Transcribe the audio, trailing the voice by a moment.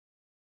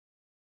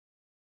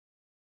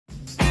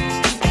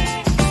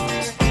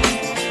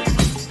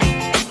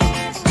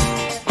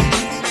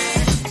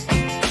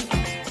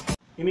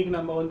இன்னைக்கு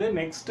நம்ம வந்து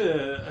next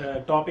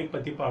topic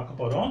பத்தி பார்க்க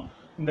போறோம்.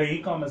 இந்த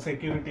e-commerce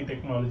security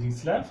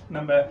technologiesல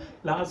நம்ம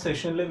last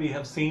sessionல we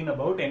have seen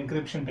about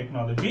encryption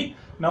technology.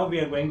 Now we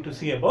are going to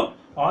see about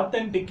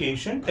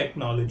authentication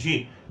technology.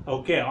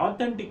 Okay,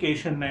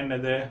 authentication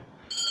என்னது?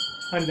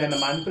 And then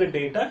நம்ம அனுப்புற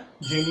டேட்டா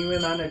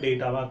ஜெனுவினான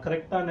டேட்டாவா,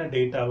 கரெக்டான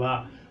டேட்டாவா,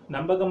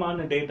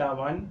 நம்பகமான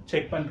டேட்டாவான்னு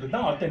செக் பண்றது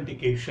தான்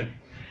authentication.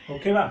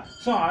 ஓகேவா?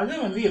 ஸோ அதை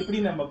வந்து எப்படி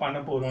நம்ம பண்ண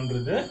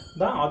போறோம்ன்றது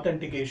தான்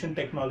authentication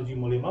technology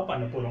மூலமா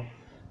பண்ண போறோம்.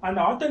 அந்த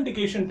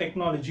authentication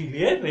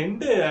technologyலயே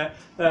ரெண்டு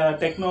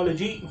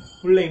டெக்னாலஜி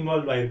உள்ள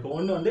இன்வால்வ் ஆயிருக்கு.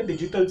 ஒன்று வந்து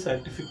டிஜிட்டல்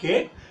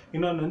சர்டிஃபிகேட்,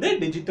 இன்னொன்று வந்து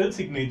டிஜிட்டல்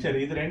சிக்னேச்சர்.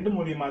 இது ரெண்டு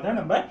மூலியமா தான்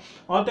நம்ம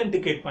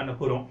ஆத்தென்டிகேட் பண்ண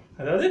போறோம்.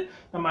 அதாவது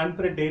நம்ம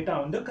அனுப்புற டேட்டா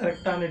வந்து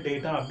கரெக்டான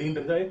டேட்டா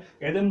அப்படின்றத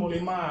எதன்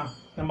மூலியமா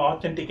நம்ம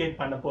ஆத்தென்டிகேட்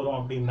பண்ண போறோம்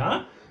அப்படின்னா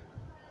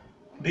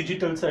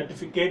digital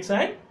certificates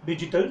and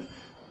digital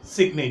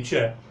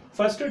signature.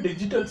 First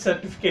digital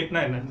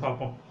சர்டிஃபிகேட்னா என்னன்னு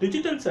பார்ப்போம்.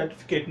 டிஜிட்டல்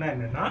சர்டிஃபிகேட்னா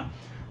என்னன்னா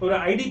ஒரு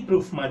ஐடி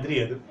ப்ரூஃப் மாதிரி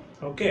அது.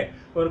 ஓகே,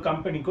 ஒரு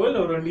கம்பெனிக்கோ இல்லை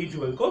ஒரு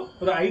இண்டிவிஜுவலுக்கோ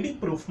ஒரு ஐடி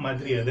ப்ரூஃப்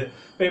மாதிரி அது.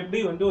 இப்போ எப்படி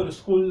வந்து ஒரு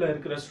ஸ்கூலில்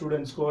இருக்கிற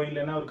ஸ்டூடெண்ட்ஸ்க்கோ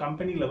இல்லைன்னா ஒரு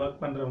கம்பெனியில்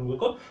ஒர்க்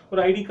பண்ணுறவங்களுக்கோ ஒரு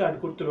ஐடி கார்டு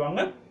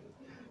கொடுத்துருவாங்க.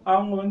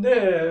 அவங்க வந்து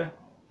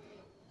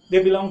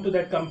they belong to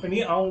that company.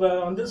 அவங்க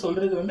வந்து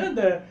சொல்கிறது வந்து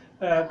அந்த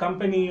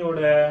கம்பெனியோட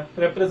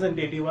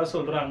ரெப்ரசன்டேட்டிவாக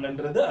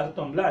சொல்கிறாங்கன்றது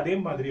அர்த்தம் இல்லை. அதே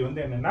மாதிரி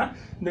வந்து என்னென்னா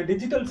இந்த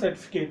டிஜிட்டல்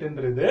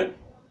சர்டிஃபிகேட்டுன்றது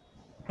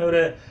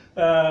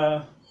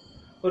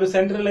ஒரு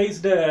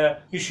சென்ட்ரலைஸ்டு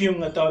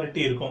இஷ்யூங்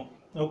அத்தாரிட்டி இருக்கும்.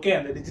 ஓகே,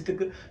 அந்த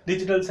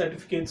டிஜிட்டல்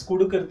சர்டிஃபிகேட்ஸ்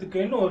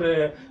கொடுக்கறதுக்குன்னு ஒரு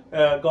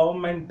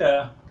கவர்மெண்ட்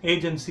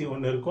ஏஜென்சி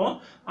ஒன்று இருக்கும்.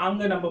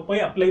 அங்கே நம்ம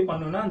போய் அப்ளை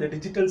பண்ணோம்னா அந்த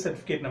டிஜிட்டல்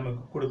சர்டிஃபிகேட்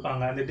நமக்கு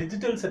கொடுப்பாங்க. அந்த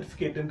டிஜிட்டல்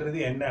சர்டிஃபிகேட்ன்றது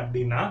என்ன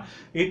அப்படின்னா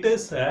இட்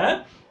இஸ்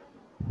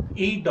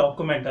இ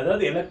டாக்குமெண்ட்,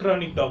 அதாவது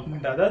எலக்ட்ரானிக்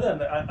டாக்குமெண்ட். அதாவது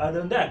அது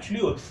வந்து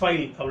ஆக்சுவலி ஒரு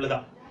ஃபைல்,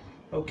 அவ்வளோதான்.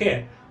 ஓகே,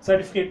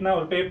 சர்டிஃபிகேட்னா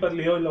ஒரு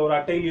பேப்பர்லையோ இல்லை ஒரு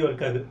அட்டையிலையோ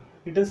இருக்காது.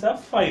 It is a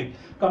file,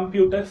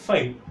 computer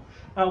file.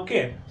 Okay,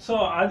 so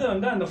அது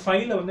வந்து அந்த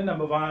ஃபைலை வந்து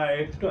நம்ம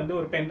எடுத்துகிட்டு வந்து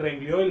ஒரு பென்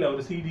ட்ரைவ்லையோ இல்லை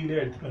ஒரு சிடிலையோ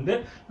எடுத்துகிட்டு வந்து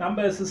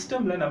நம்ம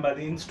சிஸ்டமில் நம்ம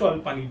அதை இன்ஸ்டால்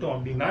பண்ணிட்டோம்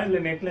அப்படின்னா, இல்லை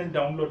நெட்லேருந்து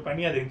டவுன்லோட்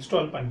பண்ணி அதை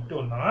இன்ஸ்டால்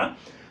பண்ணிட்டோம்னா,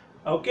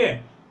 ஓகே,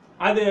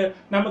 அது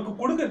நமக்கு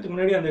கொடுக்கறதுக்கு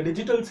முன்னாடி அந்த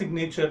டிஜிட்டல்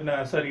சிக்னேச்சர்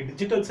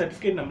டிஜிட்டல்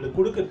சர்டிஃபிகேட் நம்மளுக்கு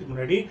கொடுக்கறதுக்கு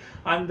முன்னாடி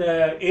அந்த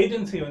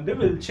ஏஜென்சி வந்து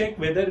will check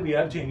whether we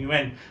are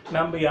genuine.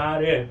 நம்ம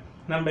யாரு,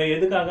 நம்ம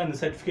எதுக்காக அந்த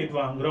சர்டிஃபிகேட்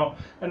வாங்குறோம்,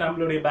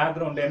 நம்மளுடைய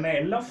பேக்ரவுண்ட் என்ன,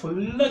 எல்லாம்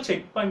ஃபுல்லாக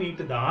செக்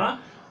பண்ணிட்டு தான்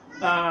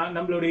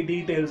நம்மளுடைய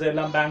டீட்டெயில்ஸ்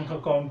எல்லாம், பேங்க்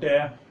அக்கௌண்ட்டு,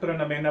 அப்புறம்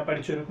நம்ம என்ன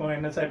படிச்சிருக்கோம்,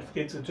 என்ன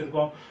சர்டிஃபிகேட்ஸ்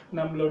வச்சுருக்கோம்,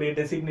 நம்மளுடைய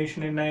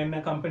டெசிக்னேஷன்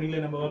என்ன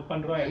கம்பெனியில் நம்ம ஒர்க்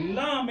பண்ணுறோம்,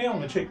 எல்லாமே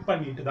அவங்க செக்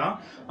பண்ணிட்டு தான்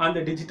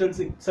அந்த டிஜிட்டல்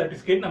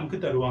சர்டிஃபிகேட் நமக்கு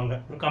தருவாங்க.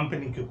 ஒரு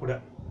கம்பெனிக்கு கூட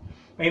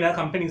மெயினாக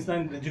கம்பெனிஸ் தான்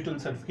இந்த டிஜிட்டல்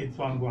சர்டிஃபிகேட்ஸ்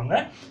வாங்குவாங்க.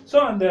 ஸோ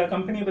அந்த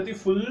கம்பெனியை பற்றி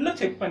ஃபுல்லாக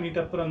செக் பண்ணிட்ட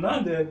அப்புறம் தான்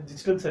அந்த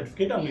டிஜிட்டல்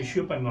சர்டிஃபிகேட் அவங்க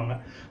இஷ்யூ பண்ணுவாங்க.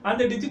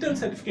 அந்த டிஜிட்டல்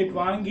சர்டிஃபிகேட்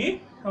வாங்கி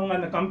அவங்க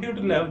அந்த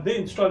கம்ப்யூட்டரில் வந்து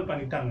இன்ஸ்டால்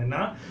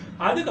பண்ணிட்டாங்கன்னா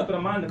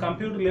அதுக்கப்புறமா அந்த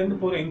கம்ப்யூட்டர்லேருந்து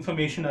போகிற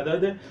இன்ஃபர்மேஷன்,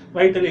 அதாவது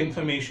வைட்டல்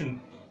இன்ஃபர்மேஷன்,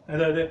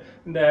 அதாவது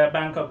இந்த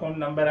பேங்க்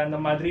அக்கௌண்ட் நம்பர், அந்த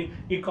மாதிரி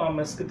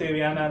இ-காமர்ஸ்க்கு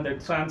தேவையான அந்த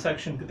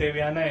டிரான்சாக்ஷனுக்கு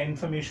தேவையான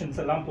இன்ஃபர்மேஷன்ஸ்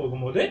எல்லாம்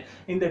போகும்போது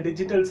இந்த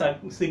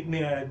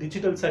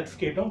டிஜிட்டல்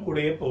சர்டிஃபிகேட்டும்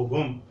கூடயே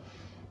போகும்.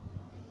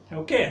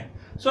 ஓகே,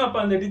 ஸோ அப்போ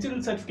அந்த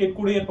டிஜிட்டல் சர்டிஃபிகேட்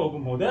கூடயே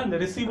போகும்போது அந்த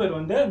ரிசீவர்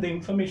வந்து அந்த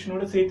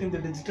இன்ஃபர்மேஷனோட சேர்த்து இந்த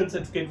டிஜிட்டல்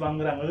சர்டிஃபிகேட்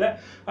வாங்குறாங்கல்ல,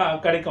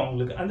 கிடைக்கும்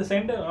அவங்களுக்கு அந்த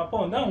சென்டர். அப்போ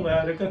வந்து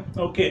அவங்க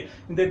ஓகே,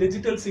 இந்த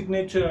டிஜிட்டல்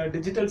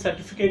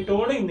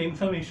சர்டிஃபிகேட்டோட இந்த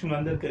இன்ஃபர்மேஷன்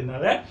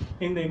வந்திருக்கிறதுனால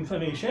இந்த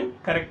இன்ஃபர்மேஷன்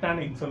கரெக்டான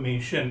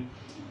இன்ஃபர்மேஷன்.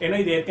 ஏன்னா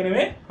இது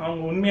ஏற்கனவே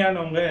அவங்க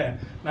உண்மையானவங்க,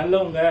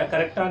 நல்லவங்க,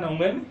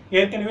 கரெக்டானவங்க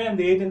ஏற்கனவே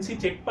அந்த ஏஜென்சி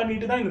செக்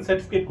பண்ணிட்டு தான் இந்த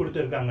சர்டிஃபிகேட்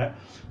கொடுத்துருக்காங்க.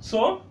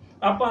 ஸோ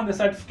அப்போ அந்த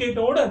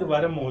சர்டிஃபிகேட்டோடு அது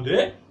வரும்போது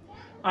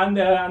அந்த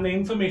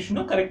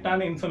இன்ஃபர்மேஷனும்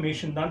கரெக்டான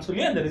இன்ஃபர்மேஷன் தான்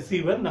சொல்லி அந்த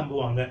ரிசீவர்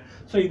நம்புவாங்க.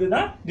 ஸோ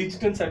இதுதான்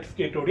டிஜிட்டல்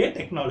சர்டிஃபிகேட்டோடைய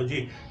டெக்னாலஜி.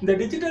 இந்த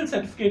டிஜிட்டல்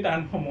சர்டிஃபிகேட்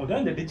அனுப்பும் போது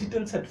அந்த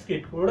டிஜிட்டல்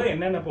சர்டிஃபிகேட் கூட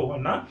என்னென்ன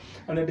போகும்னா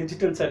அந்த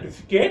digital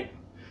certificate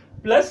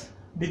plus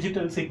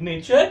digital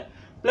signature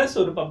plus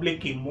ஒரு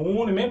பப்ளிக் கீ,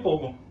 மூணுமே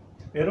போகும்.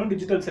 வெறும்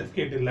டிஜிட்டல்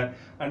சர்டிஃபிகேட் இல்லை,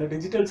 அந்த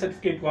டிஜிட்டல்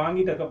சர்டிஃபிகேட்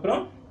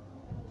வாங்கிட்டதுக்கப்புறம்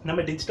நம்ம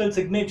டிஜிட்டல்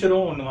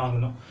சிக்னேச்சரும் ஒன்று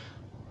வாங்கணும்.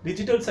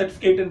 Digital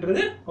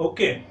சர்டிஃபிகேட்ன்றது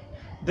okay,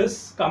 this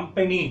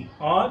company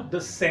or the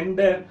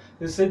sender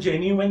is a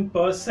genuine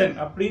person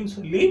அப்படின்னு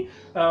சொல்லி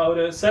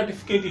ஒரு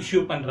சர்டிஃபிகேட் இஷ்யூ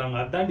பண்ணுறாங்க.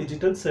 அதுதான்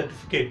டிஜிட்டல்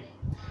சர்டிஃபிகேட்.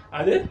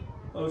 அது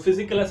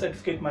ஃபிசிக்கலாக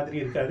சர்டிஃபிகேட் மாதிரி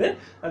இருக்காது,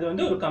 அது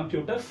வந்து ஒரு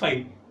கம்ப்யூட்டர்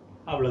ஃபைல்,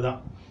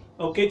 அவ்வளோதான்.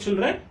 Okay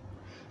children,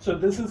 so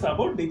this is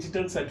about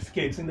digital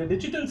certificates. இந்த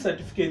டிஜிட்டல்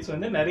சர்டிஃபிகேட்ஸ்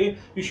வந்து நிறைய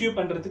இஷ்யூ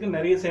பண்ணுறதுக்கு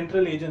நிறைய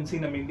சென்ட்ரல்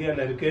ஏஜென்சி நம்ம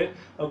இந்தியாவில் இருக்குது.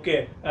 ஓகே,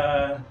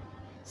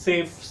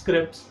 சேஃப்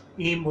ஸ்கிரிப்ட்ஸ்,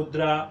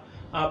 இ-முத்ரா,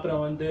 அப்புறம்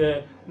வந்து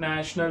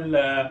நேஷ்னல்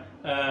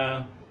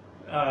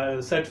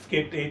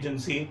சர்டிஃபிகேட்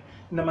ஏஜென்சி,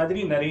 இந்த மாதிரி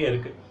நிறைய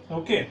இருக்குது.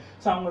 ஓகே,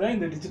 ஸோ அவங்க தான்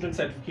இந்த டிஜிட்டல்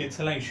சர்டிஃபிகேட்ஸ்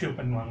எல்லாம் இஷ்யூ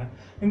பண்ணுவாங்க.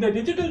 இந்த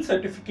டிஜிட்டல்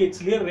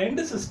சர்டிஃபிகேட்ஸ்லேயே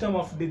ரெண்டு சிஸ்டம்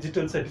ஆஃப்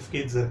டிஜிட்டல்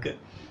சர்டிஃபிகேட்ஸ் இருக்குது.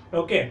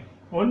 ஓகே,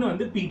 ஒன்று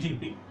வந்து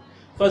பிஜிபி.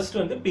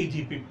 ஃபர்ஸ்ட் வந்து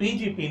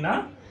பிஜிபினா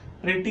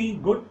pretty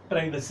good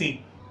privacy,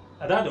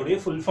 அதான் அதோடைய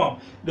ஃபுல் ஃபார்ம்.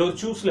 இது ஒரு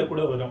சூஸில்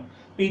கூட வரும்.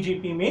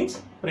 PGP means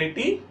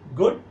pretty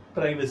good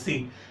privacy.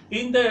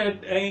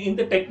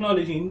 இந்த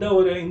டெக்னாலஜி,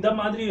 இந்த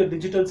மாதிரி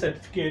டிஜிட்டல்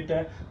சர்டிஃபிகேட்டை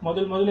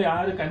முதல்ல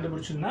யாரு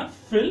கண்டுபிடிச்சுன்னா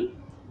ஃபில்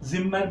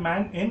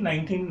Zimmerman in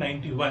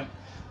 1991.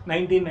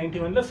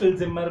 1991ல ஃபில்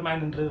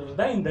ஜிம்மர்மேன்ன்றது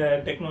தான் இந்த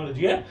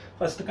டெக்னாலஜியை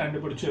ஃபர்ஸ்ட்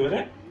கண்டுபிடிச்சவர்.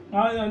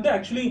 அது வந்து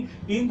ஆக்சுவலி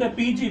இந்த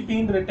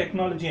பிஜிபின்ற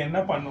டெக்னாலஜி என்ன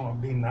பண்ணும்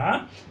அப்படின்னா,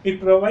 it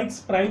provides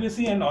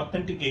privacy and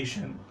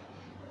authentication.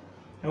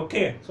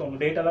 Okay, so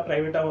உங்கள் டேட்டாலாம்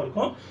ப்ரைவேட்டாகவும்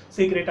இருக்கும்,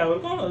 சீக்ரெட்டாகவும்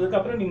இருக்கும்.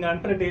 அதுக்கப்புறம் நீங்கள்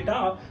அனுப்புகிற டேட்டா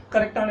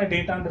கரெக்டான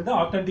டேட்டான்றது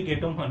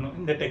ஆத்தென்டிகேட்டும் பண்ணும்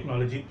இந்த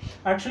டெக்னாலஜி.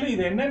 ஆக்சுவலி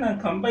இது என்னென்ன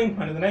கம்பைன்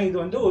பண்ணுதுன்னா, இது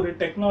வந்து ஒரு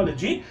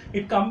டெக்னாலஜி,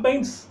 இட்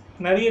கம்பைன்ஸ்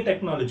நிறைய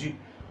technology.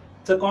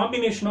 It's a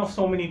combination of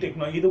so many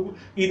technology.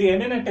 இது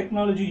என்னென்ன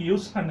டெக்னாலஜி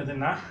யூஸ்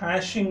பண்ணுதுன்னா,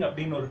 ஹேஷிங்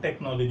அப்படின்னு ஒரு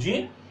டெக்னாலஜி.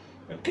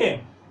 ஓகே,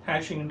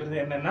 ஹேஷிங்ன்றது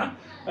என்னன்னா,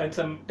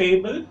 it's a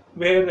table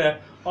where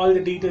all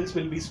the details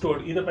will be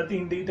stored. இதை பற்றி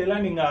இன்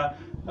டீட்டெயிலாக நீங்கள்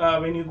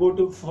when you go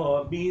to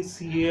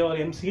BCA or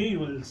MCA you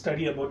will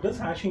study about this.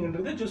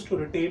 ஹேஷிங்ன்றது just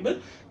ஒரு டேபிள்,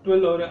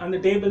 ஒரு அந்த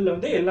டேபிளில்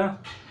வந்து எல்லாம்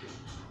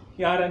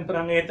யார்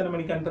அனுப்புகிறாங்க, எத்தனை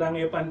மணிக்கு அனுப்புகிறாங்க,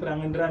 எப்போ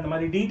அனுப்புகிறாங்கன்ற அந்த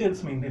மாதிரி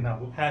டீட்டெயில்ஸ் மெயின்டைன்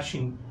ஆகும்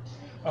ஹேஷிங்.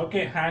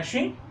 Okay,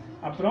 hashing.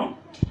 அப்புறம்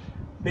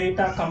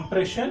data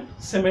compression,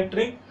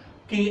 symmetric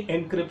key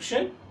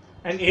encryption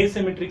and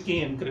asymmetric key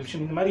encryption.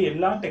 இந்த மாதிரி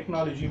எல்லா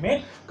டெக்னாலஜியுமே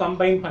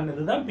கம்பைன்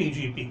பண்ணது தான்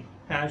PGP.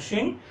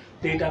 Hashing,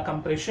 data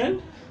compression,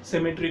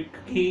 symmetric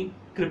key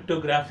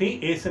cryptography,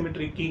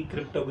 asymmetric key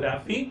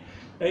cryptography,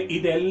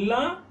 இது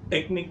எல்லா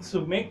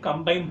டெக்னிக்ஸுமே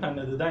கம்பைன்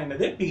பண்ணது தான்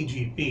என்னது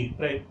பிஜிபி,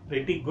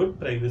 pretty good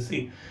privacy.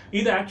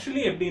 இது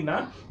ஆக்சுவலி எப்படின்னா,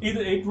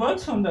 it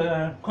works on the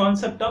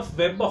concept of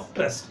web of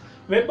trust.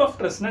 Web of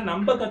ட்ரஸ்ட்னா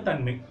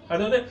நம்பகத்தன்மை.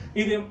 அதாவது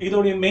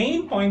இதோடைய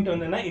மெயின் பாயிண்ட்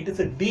வந்துன்னா, it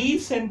is a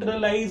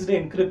decentralized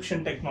encryption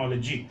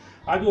technology.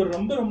 அது ஒரு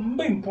ரொம்ப ரொம்ப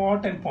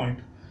important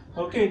point.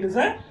 Okay, it is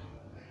a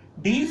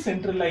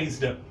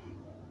decentralized.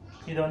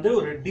 இது வந்து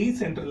ஒரு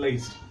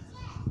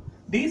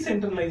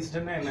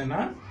டீசென்ட்ரலைஸ்டுன்னா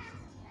என்னன்னா,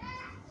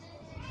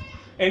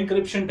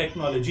 என்கிரிப்ஷன்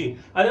டெக்னாலஜி.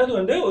 அதாவது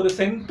வந்து ஒரு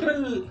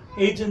சென்ட்ரல்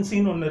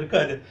ஏஜென்சின்னு ஒன்று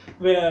இருக்காது,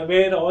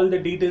 வேர் all the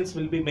details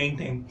will be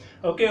maintain.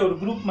 Okay, ஒரு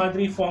குரூப்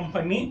மாதிரி ஃபார்ம்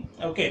பண்ணி,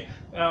 ஓகே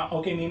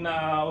நீ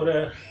ஒரு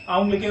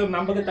அவங்களுக்கே ஒரு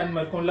நம்பகத்தன்மை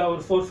இருக்கும்ல,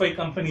 ஒரு 4-5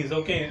 கம்பெனிஸ்,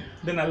 ஓகே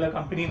இது நல்ல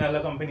கம்பெனி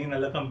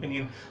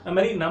அந்த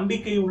மாதிரி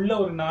நம்பிக்கை உள்ள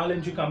ஒரு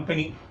 4-5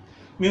 கம்பெனி,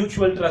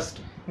 மியூச்சுவல் ட்ரஸ்ட்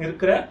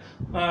இருக்கிற,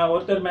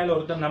 ஒருத்தர் மேலே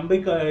ஒருத்தர்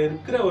நம்பிக்கை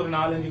இருக்கிற ஒரு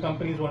 4-5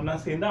 கம்பெனிஸ் ஒன்றா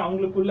சேர்ந்து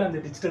அவங்களுக்குள்ள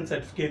அந்த டிஜிட்டல்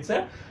சர்டிஃபிகேட்ஸை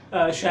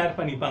ஷேர்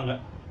பண்ணிப்பாங்க.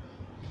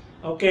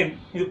 ஓகே,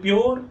 இது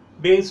pure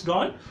based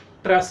on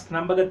trust,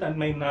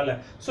 நம்பகத்தன்மையினால.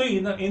 So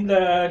இந்த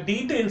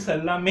டீட்டெயில்ஸ்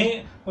எல்லாமே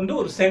வந்து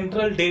ஒரு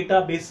சென்ட்ரல் டேட்டா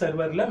பேஸ்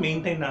சர்வரில்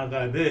மெயின்டைன்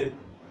ஆகாது.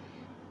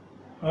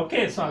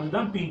 ஓகே, ஸோ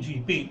அதுதான்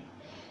பிஜிபி.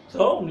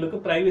 ஸோ உங்களுக்கு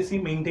ப்ரைவசி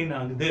மெயின்டைன்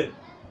ஆகுது.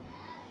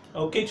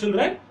 ஓகே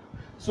சில்ட்ரன்,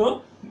 ஸோ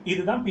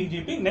இதுதான்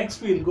PGP.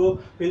 Next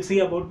we'll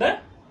see about the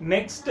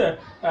next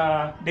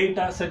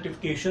data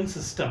certification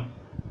system.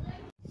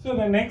 So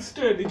the next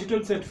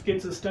digital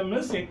certificate system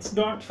is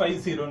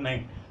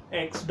X.509.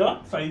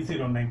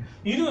 X.509.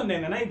 இது வந்து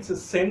என்னன்னா, it's a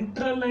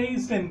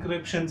centralized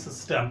encryption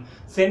system.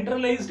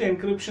 Centralized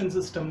encryption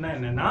systemனா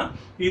என்னன்னா,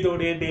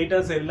 இதோடைய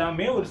datas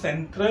எல்லாமே ஒரு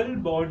central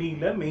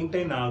பாடியில்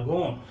maintain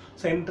ஆகும்.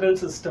 சென்ட்ரல்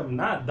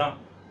சிஸ்டம்னா அதுதான்.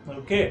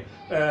 ஓகே,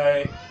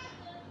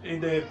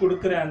 இது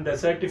கொடுக்குற அந்த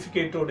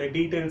சர்டிஃபிகேட்டோட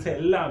டீட்டெயில்ஸ்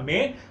எல்லாமே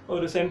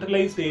ஒரு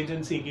சென்ட்ரலைஸ்ட்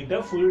ஏஜென்சி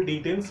கிட்ட ஃபுல்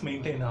டீட்டெயில்ஸ்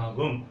மெயின்டைன்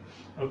ஆகும்.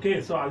 ஓகே,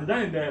 ஸோ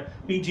அதுதான் இந்த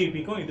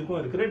பிஜிபிக்கும் இதுக்கும்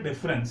இருக்கிற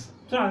டிஃப்ரென்ஸ்.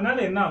 ஸோ அதனால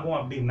என்ன ஆகும்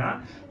அப்படின்னா,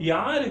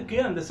 யாருக்கு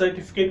அந்த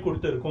சர்டிஃபிகேட்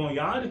கொடுத்துருக்கோம்,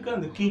 யாருக்கு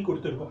அந்த கீ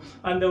கொடுத்துருக்கோம்,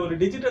 அந்த ஒரு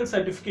டிஜிட்டல்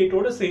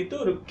சர்டிஃபிகேட்டோட சேர்த்து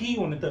ஒரு கீ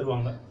ஒன்று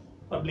தருவாங்க.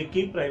 பப்ளிக்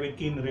கீ, ப்ரைவேட்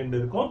கீன்னு 2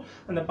 இருக்கும்.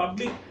 அந்த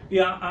பப்ளிக்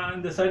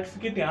அந்த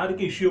சர்டிஃபிகேட்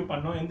யாருக்கு இஷ்யூ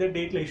பண்ணோம், எந்த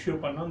டேட்டில் இஷ்யூ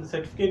பண்ணோம், அந்த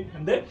சர்டிஃபிகேட்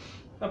வந்து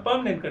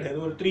பர்மனெண்ட் கிடையாது,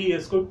 ஒரு 3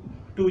 இயர்ஸ்க்கோ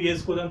 2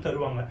 இயர்ஸ்க்கோ தான்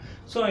தருவாங்க.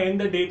 ஸோ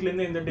எந்த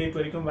டேட்லேருந்து எந்த டேட்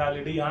வரைக்கும்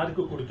வேலிடு,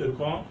 யாருக்கு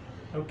கொடுத்துருக்கோம்.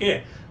 ஓகே,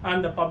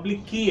 அந்த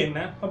பப்ளிக் கீ என்ன,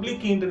 பப்ளிக்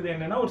கீன்றது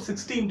என்னன்னா ஒரு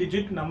 16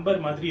 டிஜிட் நம்பர்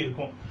மாதிரி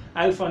இருக்கும்,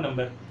 ஆல்ஃபா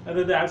நம்பர்.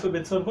 அதாவது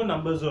ஆல்ஃபபெட்ஸும் இருக்கும்,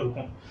 நம்பர்ஸும்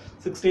இருக்கும்,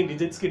 16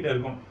 டிஜிட்ஸ் கிட்ட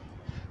இருக்கும்.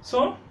 ஸோ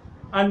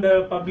அந்த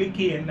பப்ளிக்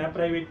கீ என்ன,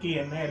 ப்ரைவேட் கீ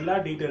என்ன, எல்லா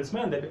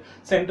டீட்டெயில்ஸுமே அந்த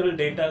சென்ட்ரல்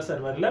டேட்டா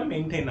சர்வரில்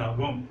மெயின்டைன்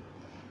ஆகும்.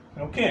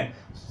 Okay,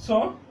 so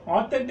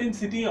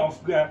authenticity of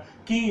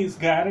key is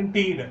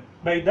guaranteed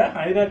by the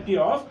hierarchy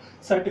of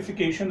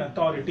certification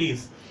authorities.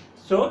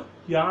 So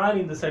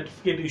யார் இந்த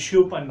சர்டிஃபிகேட்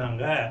இஷ்யூ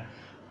பண்ணாங்க,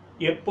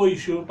 எப்போ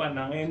இஷ்யூ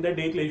பண்ணாங்க, எந்த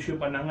டேட்டில் இஷ்யூ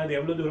பண்ணாங்க, அது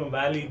எவ்வளோ தூரம்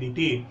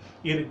வேலிடிட்டி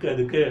இருக்குது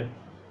அதுக்கு.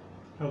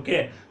 ஓகே,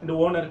 இந்த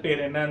ஓனர்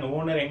பேர் என்ன, அந்த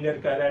ஓனர் எங்கே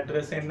இருக்காரு,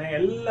 அட்ரஸ் என்ன,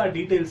 எல்லா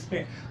டீட்டெயில்ஸுமே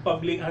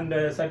பப்ளிக், அந்த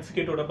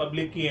சர்டிஃபிகேட்டோட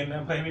பப்ளிக் கீ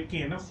என்ன, ப்ரைவேட் கீ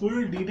என்ன,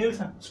 ஃபுல்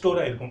டீட்டெயில்ஸ் ஸ்டோர்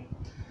ஆகிருக்கும்.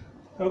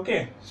 ஓகே,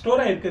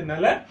 ஸ்டோர்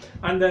ஆகிருக்கிறதுனால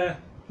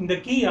இந்த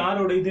கீ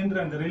யாரோட இதுன்ற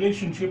அந்த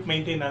ரிலேஷன்ஷிப்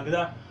மெயின்டைன்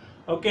ஆகுதா.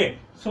 ஓகே,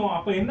 ஸோ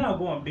அப்போ என்ன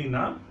ஆகும்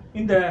அப்படின்னா,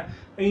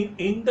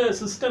 இந்த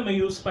சிஸ்டமை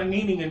யூஸ் பண்ணி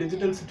நீங்கள்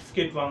டிஜிட்டல்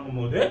சர்டிஃபிகேட்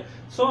வாங்கும்போது,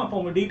 ஸோ அப்போ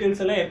உங்கள்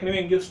டீட்டெயில்ஸ் எல்லாம் ஏற்கனவே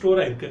எங்கேயோ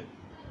ஸ்டோர் ஆயிருக்கு.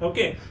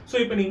 ஓகே, ஸோ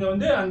இப்போ நீங்கள்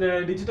வந்து அந்த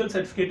டிஜிட்டல்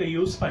சர்டிஃபிகேட்டை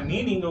யூஸ் பண்ணி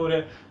நீங்கள் ஒரு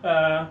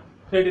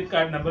கிரெடிட்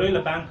கார்டு நம்பரோ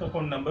இல்லை பேங்க்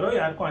அக்கௌண்ட் நம்பரோ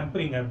யாருக்கும்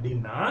அனுப்புறீங்க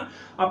அப்படின்னா,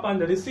 அப்போ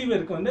அந்த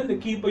ரிசீவருக்கு வந்து இந்த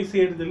கீ போய்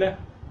சேருது இல்லை.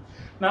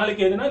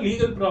 நாளைக்கு எதுனா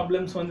லீகல்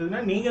ப்ராப்ளம்ஸ் வந்ததுன்னா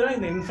நீங்கள் தான்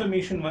இந்த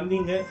இன்ஃபர்மேஷன்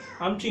வந்தீங்க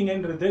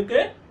அமிச்சிங்கன்றதுக்கு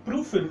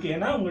ப்ரூஃப் இருக்குது.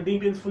 ஏன்னா உங்கள்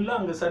டீட்டெயில்ஸ் ஃபுல்லாக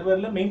அங்கே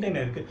சர்வரில் மெயின்டைன்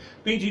ஆயிருக்கு.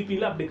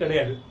 பிஜிபியில் அப்படி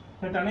கிடையாது.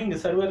 பட் ஆனால் இங்கே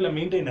சர்வரில்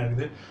மெயின்டைன்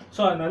ஆகுது.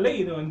 ஸோ அதனால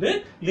இது வந்து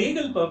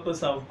லீகல்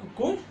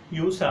பர்பஸாவுக்கும்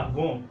யூஸ்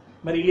ஆகும்.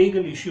 மாதிரி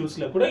லீகல்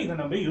இஷ்யூஸில் கூட இதை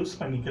நம்ம யூஸ்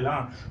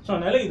பண்ணிக்கலாம். ஸோ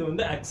அதனால இது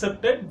வந்து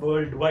accepted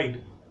world wide.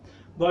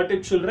 Got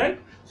it, children?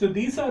 So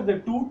these are the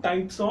two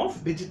types of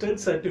digital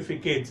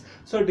certificates.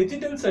 So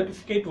digital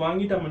certificate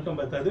வாங்கிட்டா மட்டும்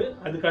பத்தாது,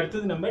 அதுக்கு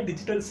அடுத்தது நம்ம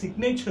digital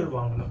signature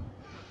வாங்கணும்.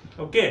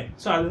 ஓகே,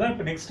 ஸோ அதுதான்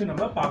இப்போ நெக்ஸ்ட்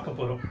நம்ம பார்க்க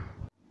போகிறோம்.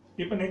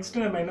 இப்போ நெக்ஸ்ட்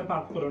நம்ம என்ன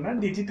பார்க்க போறோம்னா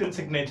டிஜிட்டல்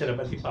சிக்னேச்சரை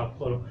பற்றி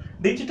பார்க்க போகிறோம்.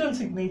 டிஜிட்டல்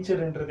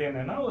சிக்னேச்சர்ன்றது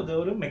என்னன்னா அது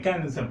ஒரு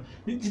mechanism.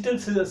 Digital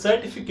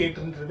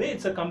சர்டிஃபிகேட்ன்றது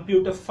it's a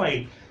computer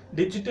file.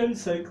 Digital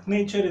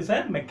signature is a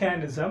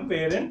mechanism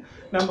Warren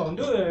நம்ம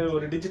வந்து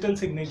ஒரு டிஜிட்டல்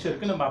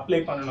சிக்னேச்சருக்கு நம்ம அப்ளை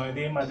பண்ணணும்.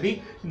 இதே மாதிரி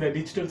இந்த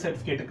டிஜிட்டல்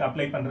சர்டிஃபிகேட்டுக்கு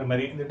அப்ளை பண்ணுற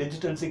மாதிரி இந்த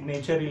டிஜிட்டல்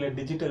சிக்னேச்சர் இல்லை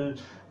டிஜிட்டல்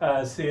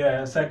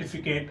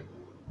சர்டிஃபிகேட்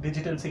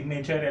டிஜிட்டல்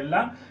சிக்னேச்சர்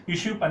எல்லாம்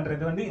இஷ்யூ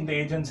பண்ணுறது வந்து இந்த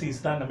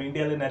ஏஜென்சிஸ் தான். நம்ம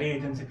இந்தியாவில் நிறைய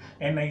agency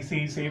NIC,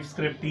 safe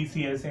script,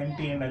 TCS,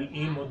 MTNL,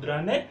 இ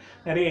முத்ரான்னு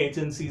நிறைய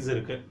ஏஜென்சிஸ்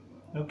இருக்குது.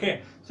 ஓகே,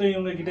 ஸோ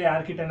இவங்ககிட்ட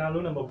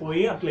யார்கிட்டனாலும் நம்ம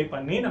போய் அப்ளை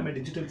பண்ணி நம்ம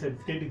டிஜிட்டல்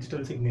சர்டிஃபிகேட்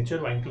டிஜிட்டல்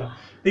சிக்னேச்சர் வாங்கிக்கலாம்.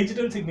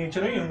 டிஜிட்டல்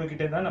சிக்னேச்சரும்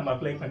இவங்ககிட்ட தான் நம்ம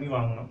அப்ளை பண்ணி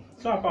வாங்கணும்.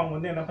 ஸோ அப்போ அவங்க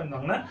வந்து என்ன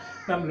பண்ணுவாங்கன்னா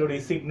நம்மளுடைய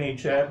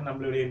சிக்னேச்சர்,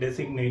 நம்மளுடைய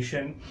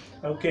டெசிக்னேஷன்,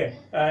 ஓகே,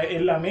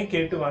 எல்லாமே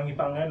கேட்டு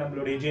வாங்கிப்பாங்க.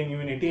 நம்மளுடைய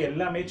ஜென்யூனிட்டி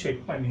எல்லாமே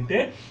செக் பண்ணிவிட்டு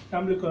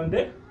நம்மளுக்கு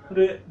வந்து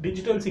ஒரு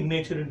டிஜிட்டல்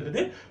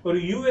சிக்னேச்சர்ன்றது ஒரு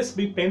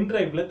யூஎஸ்பி பென்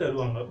டிரைவ்ல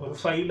தருவாங்க. ஒரு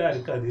ஃபைலாக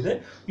இருக்காது, இது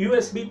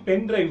யூஎஸ்பி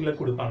பென் டிரைவ்ல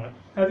கொடுப்பாங்க.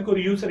 அதுக்கு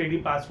ஒரு யூசர் ஐடி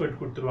பாஸ்வேர்ட்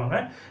கொடுத்துருவாங்க.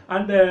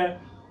 அந்த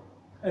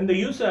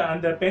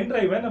பென்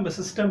டிரைவை நம்ம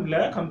சிஸ்டமில்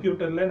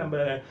கம்ப்யூட்டரில் நம்ம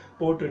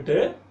போட்டுட்டு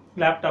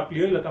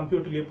லேப்டாப்லேயோ இல்லை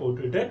கம்ப்யூட்டர்லேயோ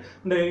போட்டுட்டு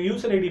இந்த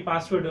யூசர் ஐடி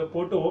பாஸ்வேர்டு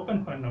போட்டு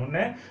ஓப்பன்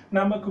பண்ணோடனே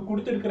நமக்கு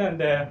கொடுத்துருக்கிற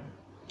அந்த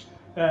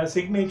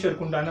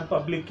சிக்னேச்சருக்கு உண்டான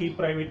பப்ளிக் கீ,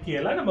 ப்ரைவேட் கீ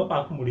எல்லாம் நம்ம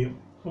பார்க்க முடியும்.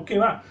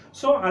 ஓகேவா?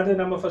 ஸோ அதை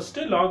நம்ம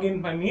ஃபஸ்ட்டு லாகின்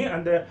பண்ணி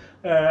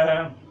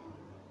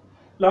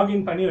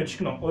லாகின் பண்ணி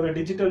வச்சுக்கணும். ஒரு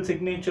டிஜிட்டல்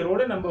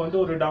சிக்னேச்சரோட நம்ம வந்து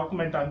ஒரு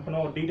டாக்குமெண்ட்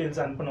அனுப்பணும், ஒரு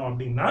டீடைல்ஸ் அனுப்பணும்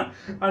அப்படின்னா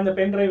அந்த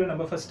பென் டிரைவை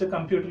நம்ம ஃபஸ்ட்டு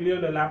கம்ப்யூட்டர்லேயோ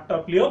இல்லை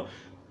லேப்டாப்லேயோ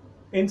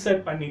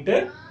இன்சர்ட் பண்ணிவிட்டு,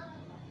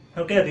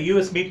 ஓகே, அது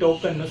யூஎஸ்பி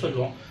டோக்கன்னு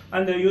சொல்லுவோம்.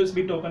 அந்த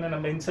யூஎஸ்பி டோக்கனை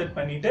நம்ம இன்சர்ட்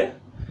பண்ணிவிட்டு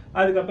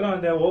அதுக்கப்புறம்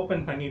அதை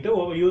ஓப்பன் பண்ணிவிட்டு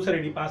யூசர்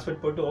ஐடி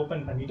பாஸ்வேர்ட் போட்டு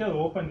ஓப்பன் பண்ணிவிட்டு அதை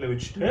ஓப்பனில்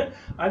வச்சுட்டு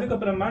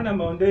அதுக்கப்புறமா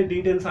நம்ம வந்து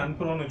டீட்டெயில்ஸ்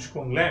அனுப்பணும்னு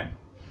வச்சுக்கோங்களேன்.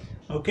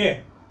 ஓகே,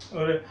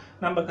 ஒரு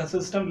நம்ம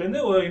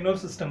சிஸ்டம்லேருந்து ஒரு இன்னொரு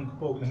சிஸ்டம்க்கு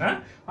போகுதுன்னா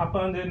அப்போ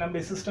வந்து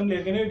நம்ம சிஸ்டமில்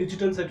ஏற்கனவே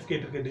டிஜிட்டல்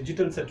சர்டிஃபிகேட் இருக்குது.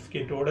 டிஜிட்டல்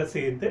சர்டிஃபிகேட்டோட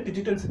சேர்த்து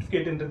டிஜிட்டல்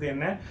சர்டிஃபிகேட்ன்றது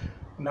என்ன,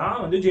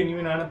 நான் வந்து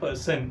ஜென்யூனான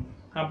பர்சன்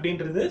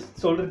அப்படின்றது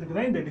சொல்கிறதுக்கு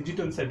தான் இந்த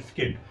டிஜிட்டல்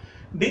சர்டிஃபிகேட்.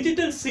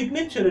 டிஜிட்டல்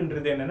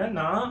சிக்னேச்சர்ன்றது என்னன்னா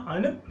நான்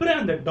அனுப்புகிற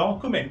அந்த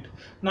டாக்குமெண்ட்,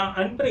 நான்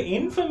அனுப்புகிற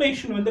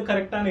இன்ஃபர்மேஷன் வந்து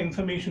கரெக்டான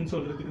இன்ஃபர்மேஷன்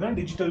சொல்கிறதுக்கு தான்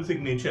டிஜிட்டல்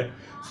சிக்னேச்சர்.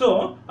 ஸோ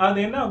அது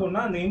என்ன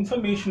ஆகும்னா அந்த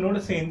இன்ஃபர்மேஷனோட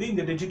சேர்ந்து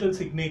இந்த digital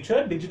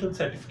signature, digital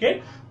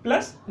certificate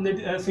plus இந்த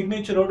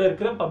சிக்னேச்சரோட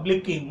இருக்கிற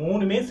பப்ளிக் கீ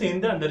மூணுமே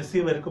சேர்ந்து அந்த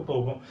ரிசீவருக்கு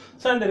போகும்.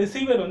 ஸோ அந்த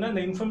ரிசீவர் வந்து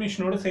அந்த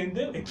இன்ஃபர்மேஷனோட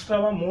சேர்ந்து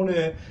எக்ஸ்ட்ராவாக 3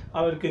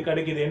 அவருக்கு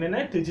கிடைக்குது.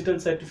 என்னென்ன? Digital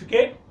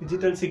certificate,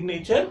 digital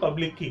signature,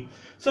 public key.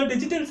 So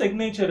digital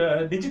signature,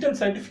 digital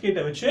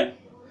சர்டிஃபிகேட்டை வச்சு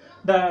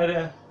the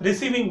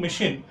receiving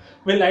machine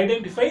will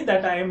identify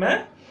that I am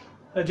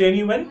a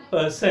genuine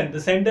person,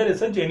 the sender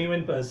is a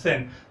genuine person.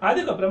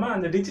 அதுக்கப்புறமா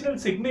அந்த டிஜிட்டல்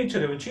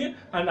சிக்னேச்சரை வச்சு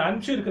அந்த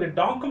அனுப்பிச்சிருக்கிற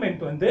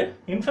டாக்குமெண்ட் வந்து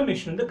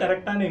இன்ஃபர்மேஷன் வந்து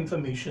கரெக்டான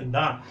இன்ஃபர்மேஷன்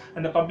தான்.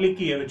 அந்த பப்ளிக்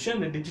கீயை வச்சு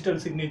அந்த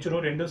டிஜிட்டல்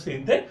சிக்னேச்சரும் ரெண்டும்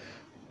சேர்ந்து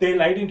they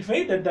will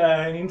identify that the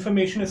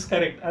information is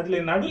correct.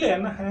 அதில் நடுவில்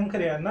யாருன்னா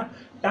ஹேங்கர் யாருன்னா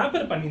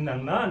டேப்பர்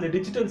பண்ணியிருந்தாங்கன்னா அந்த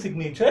டிஜிட்டல்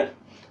சிக்னேச்சர்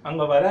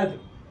அங்கே வராது.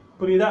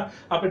 புரியுதா?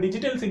 அப்போ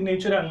டிஜிட்டல்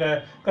சிக்னேச்சர் அங்கே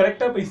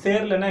கரெக்டாக போய்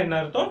சேரலைன்னா என்ன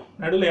அர்த்தம்?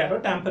 நடுவில் யாரோ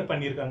டேம்பர்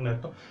பண்ணியிருக்காங்கன்னு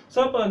அர்த்தம். ஸோ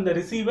அப்போ அந்த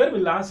receiver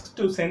will ask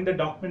to send the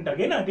document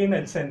again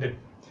I sent it.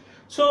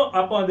 So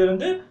அப்போ அது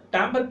வந்து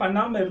டேம்பர்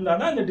பண்ணாமல் இருந்தால்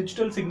தான் அந்த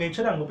டிஜிட்டல்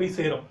சிக்னேச்சர் அங்கே போய்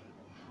சேரும்.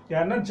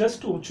 யாருன்னா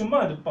ஜஸ்ட் சும்மா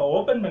அது இப்போ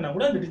ஓப்பன் பண்ணால்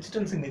கூட அந்த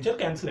டிஜிட்டல் சிக்னேச்சர்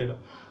கேன்சல்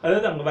ஆகிடும்.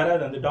 அதாவது அங்கே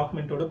வராது, அந்த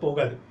டாக்குமெண்ட்டோட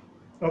போகாது.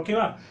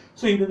 ஓகேவா?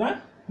 ஸோ இதுதான்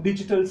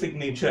digital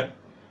signature.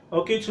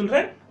 Okay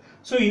children?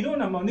 So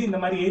இதுவும் நம்ம வந்து இந்த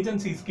மாதிரி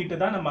ஏஜென்சிஸ் கிட்ட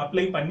தான் நம்ம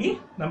அப்ளை பண்ணி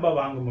நம்ம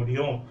வாங்க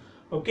முடியும்.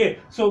 Okay,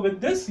 so with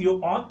this you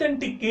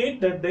authenticate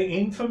that the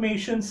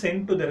information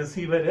sent to the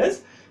receiver is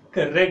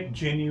correct,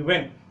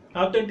 genuine.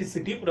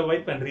 Authenticity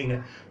provide பண்றீங்க.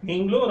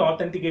 நீங்களும் ஒரு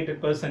authenticated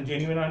person,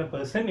 genuine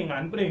person, நீங்க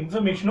அனுப்புற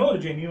இன்ஃபர்மேஷனும்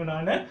ஒரு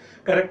genuine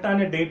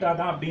கரெக்டான டேட்டா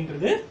தான்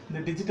அப்படின்றது இந்த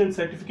digital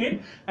certificate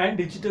and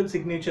digital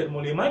signature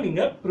மூலமா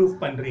நீங்க ப்ரூஃப்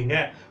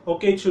பண்றீங்க.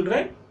 Okay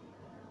children?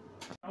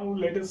 Now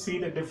let us see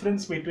the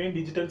difference between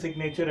digital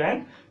signature and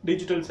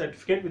digital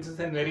certificate, which is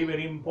a very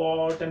very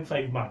important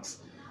 5 marks.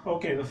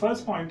 Okay, the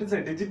first point is a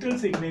digital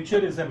signature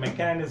is a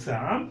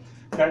mechanism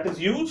that is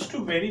used to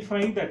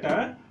verify that a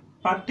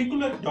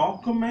particular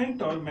document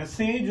or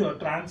message or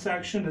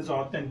transaction is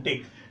authentic.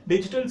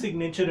 Digital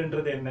signature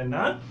என்றது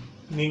என்னன்னா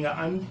நீங்க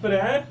அனுப்புற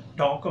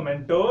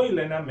டாக்குமெண்ட்டோ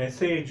இல்லைன்னா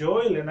மெசேஜோ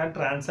இல்லைன்னா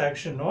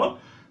டிரான்சாக்ஷனோ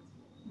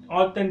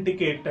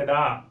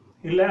ஆத்தென்டிகேட்டடா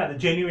இல்லை அது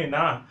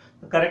ஜென்யூனா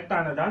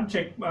கரெக்டானதான்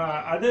check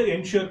அது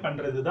ensure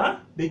பண்றது தான்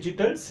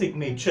digital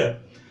signature.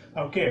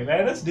 Okay,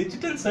 whereas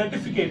digital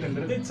certificate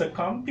என்றது it's a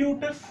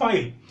computer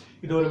file.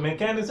 இது ஒரு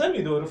mechanism,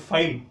 இது ஒரு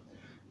file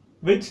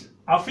which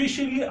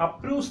officially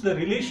approves the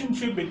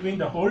relationship between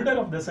the holder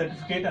of the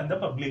certificate and the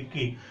public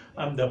key.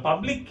 அந்த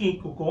பப்ளிக்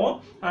கீக்குக்கும்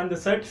அந்த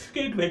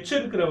சர்டிபிகேட்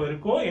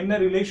வச்சிருக்கிறவருக்கும் என்ன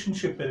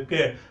ரிலேஷன்ஷிப்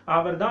இருக்கு,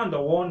 அவர் தான் அந்த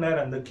ஓனர்,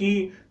 அந்த கீ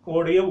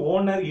உடைய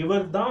ஓனர்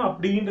இவர் தான்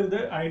அப்படின்றது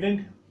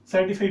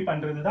சர்டிஃபை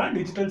பண்றது தான்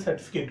டிஜிட்டல்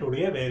சர்டிஃபிகேட்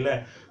உடைய வேலை.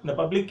 இந்த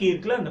பப்ளிக் கீ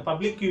இருக்குல்ல, அந்த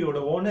பப்ளிக் கீயோட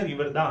ஓனர்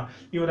இவர் தான்,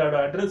 இவரோட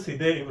அட்ரஸ்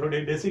இது,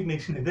 இவருடைய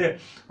டெசிக்னேஷன் இது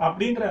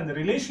அப்படின்ற அந்த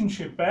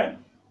ரிலேஷன்ஷிப்பை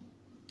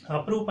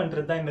அப்ரூவ்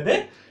பண்றது தான் என்னது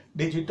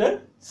டிஜிட்டல்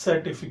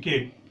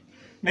சர்டிஃபிகேட்.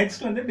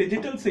 நெக்ஸ்ட் வந்து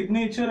digital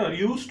signature are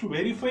used to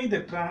verify the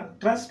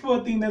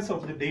trustworthiness of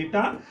the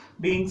data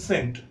being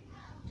sent.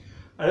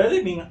 அதாவது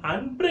நீங்க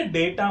அனுப்புற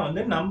டேட்டா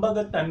வந்து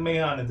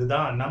நம்பகத்தன்மையானது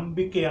தான்,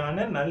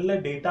 நம்பிக்கையான நல்ல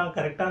டேட்டா,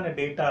 கரெக்டான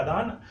டேட்டா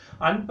தான்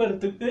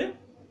அனுப்புறதுக்கு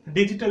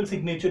டிஜிட்டல்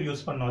சிக்னேச்சர்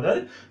யூஸ் பண்ணோம்.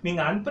 அதாவது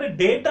நீங்க அனுப்புற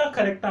டேட்டா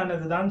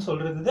கரெக்டானது தான்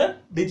சொல்றது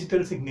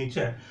டிஜிட்டல்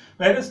சிக்னேச்சர்.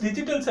 வேற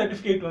டிஜிட்டல்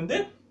சர்டிபிகேட் வந்து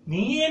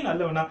நீயே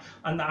நல்லவனா,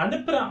 அந்த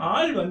அனுப்புற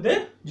ஆள் வந்து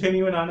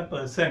ஜெனியூனான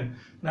பர்சன்,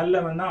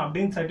 நல்லவனா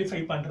அப்படின்னு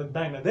சர்டிஃபை பண்றது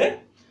தான் என்னது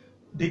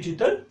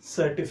digital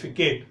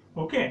certificate.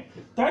 Okay,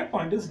 third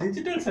point is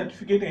digital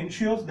certificate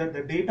ensures that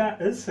the data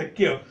is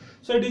secure.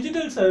 So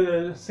digital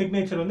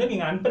signature வந்து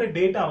நீங்க அனுப்புற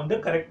டேட்டா வந்து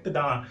கரெக்ட்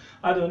தான்,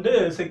 அது வந்து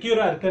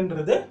செக்யூரா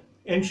இருக்குன்றது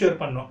என்ஷூர்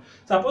பண்ணும்.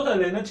 சப்போஸ்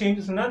அதுல என்ன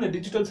சேஞ்சஸ்னா அந்த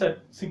டிஜிட்டல்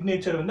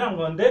சிக்னேச்சர் வந்து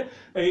அங்க வந்து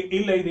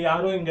இல்ல இது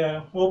யாரோ இங்க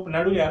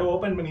நடுவில் யாரோ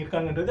ஓபன்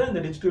பண்ணியிருக்காங்கன்றது அந்த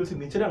டிஜிட்டல்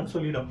சிக்னேச்சர் அங்க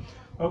சொல்லிடும்.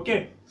 ஓகே,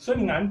 ஸோ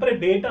நீங்க அனுப்புற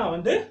டேட்டா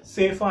வந்து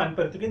சேஃபா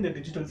அனுப்புறதுக்கு இந்த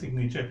டிஜிட்டல்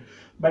சிக்னேச்சர்.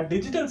 பட்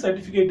டிஜிட்டல்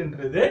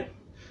சர்டிஃபிகேட்ன்றது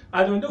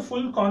அது வந்து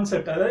ஃபுல்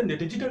கான்செப்ட், அதாவது இந்த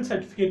டிஜிட்டல்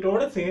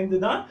சர்டிஃபிகேட்டோட சேர்ந்து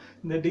தான்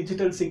இந்த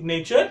digital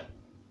signature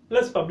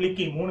plus public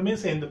key மூணுமே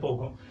சேர்ந்து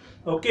போகும்.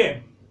 Okay,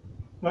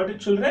 got it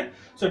children?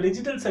 So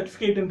digital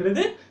certificate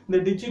ன்றது இந்த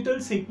digital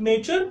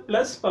signature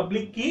plus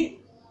public key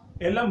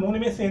எல்லாம்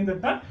மூணுமே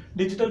சேர்ந்து தான்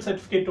டிஜிட்டல்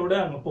சர்டிஃபிகேட்டோட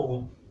அங்க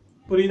போகும்.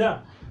 புரியுதா?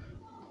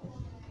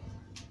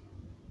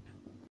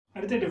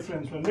 அடுத்த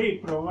டிஃபரன்ஸ் வந்து it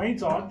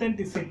provides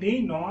authenticity,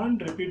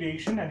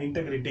 non-repudiation and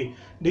integrity.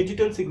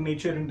 Digital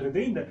சிக்னேச்சர்ன்றது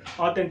இந்த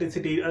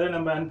authenticity, அதாவது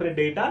நம்ம அனுப்புற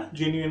டேட்டா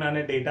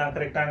ஜென்யூனான டேட்டா,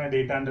 கரெக்டான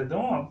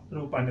டேட்டான்றதும்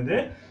அப்ரூவ் பண்ணுது.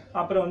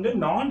 அப்புறம் வந்து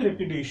நான்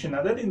ரெப்யூடேஷன்,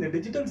 அதாவது இந்த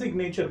டிஜிட்டல்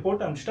சிக்னேச்சர்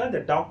போட்டு அனுப்பிச்சிட்டா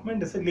அந்த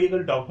டாக்குமெண்ட் இஸ்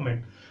லீகல்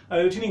டாக்குமெண்ட்,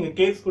 அதை வச்சு நீங்கள்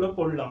கேஸ் கூட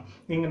போடலாம்.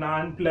 நீங்கள் நான்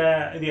அனுப்பல,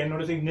 இது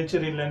என்னோட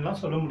சிக்னேச்சர் இல்லைன்னா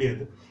சொல்ல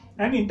முடியாது.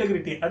 அண்ட்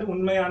இன்டெகிரிட்டி, அது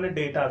உண்மையான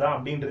டேட்டா தான்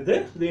அப்படின்றது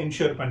இது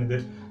என்ஷூர் பண்ணுது.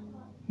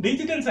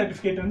 டிஜிட்டல்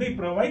சர்டிஃபிகேட் வந்து it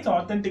provides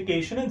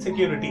authentication and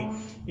security,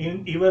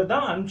 இவர்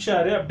தான்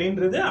அனுப்பிச்சாரு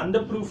அப்படின்றது அந்த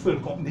ப்ரூஃப்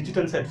இருக்கும்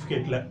டிஜிட்டல்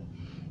சர்டிஃபிகேட்ல.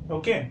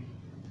 ஓகே,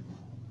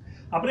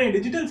 அப்புறம்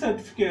digital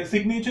certificate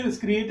signature is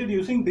created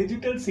using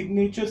digital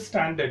signature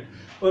standard.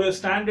 ஒரு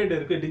ஸ்டாண்டர்ட்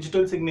இருக்கு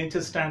டிஜிட்டல்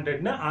சிக்னேச்சர்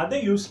ஸ்டாண்டர்ட்னு, அதை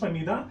யூஸ்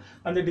பண்ணி தான்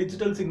அந்த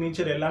டிஜிட்டல்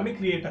சிக்னேச்சர் எல்லாமே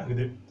கிரியேட்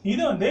ஆகுது.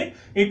 இது வந்து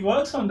it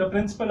works on the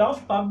principal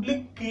of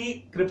public key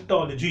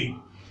கிரிப்டாலஜி,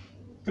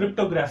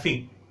 cryptography.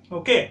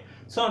 Okay,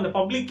 so அந்த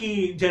பப்ளிக் கீ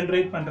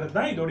ஜென்ரேட் பண்றது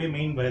தான் இதோடைய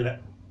மெயின் வேலை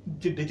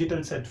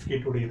டிஜிட்டல்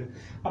சர்டிஃபிகேட் உடையது.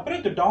 அப்புறம்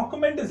இந்த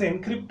document is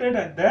encrypted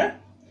at the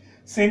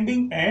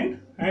sending end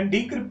and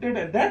decrypted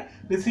at the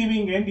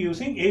receiving end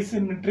using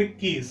asymmetric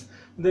keys.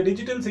 இந்த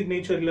digital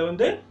சிக்னேச்சர்ல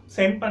வந்து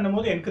சென்ட்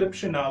பண்ணும்போது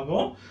என்கிரிப்ஷன்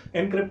ஆகும்,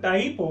 என்கிரிப்ட்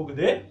ஆகி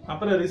போகுது,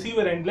 அப்புறம்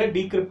ரிசீவர் எண்ட்ல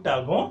டீக்ரிப்ட்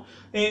ஆகும்.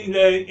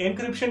 இந்த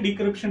என்கிரிப்ஷன்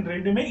டீக்ரிப்ஷன்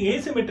ரெண்டுமே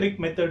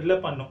ஏசிமெட்ரிக் மெத்தட்ல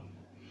பண்ணும்.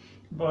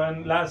 இப்போ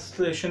லாஸ்ட்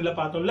செஷன்ல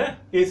பார்த்தோம்ல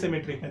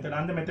ஏசிமெட்ரிக் மெத்தட்,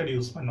 அந்த மெத்தட்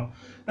யூஸ் பண்ணோம்.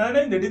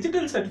 அதனால இந்த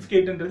டிஜிட்டல்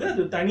சர்டிஃபிகேட்ன்றது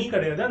அது தனி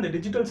கிடையாது. அந்த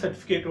டிஜிட்டல்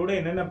சர்டிஃபிகேட்டோட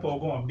என்னென்ன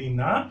போகும்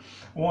அப்படின்னா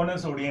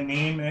ஓனர்ஸ் உடைய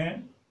நேமு,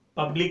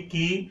 பப்ளிக்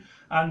கீ,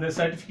 அந்த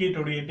சர்டிஃபிகேட்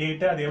உடைய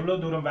டேட்டா, அது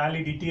எவ்வளவு தூரம்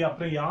வேலிடிட்டி,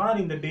 அப்புறம்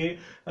யார் இந்த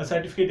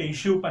சர்டிஃபிகேட்டை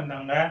இஷ்யூ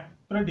பண்ணாங்க,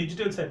 அப்புறம்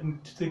டிஜிட்டல்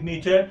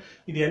சிக்னேச்சர்,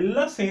 இது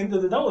எல்லாம்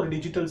சேர்ந்தது தான் ஒரு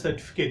டிஜிட்டல்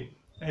சர்டிஃபிகேட்,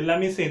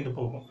 எல்லாமே சேர்ந்து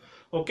போகும்.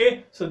 Okay,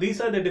 so these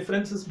are the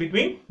differences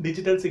between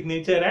digital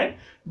signature and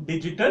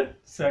digital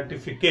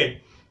certificate.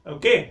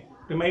 Okay,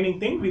 remaining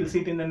thing we'll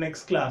see it in the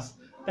next class.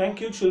 Thank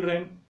you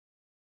children.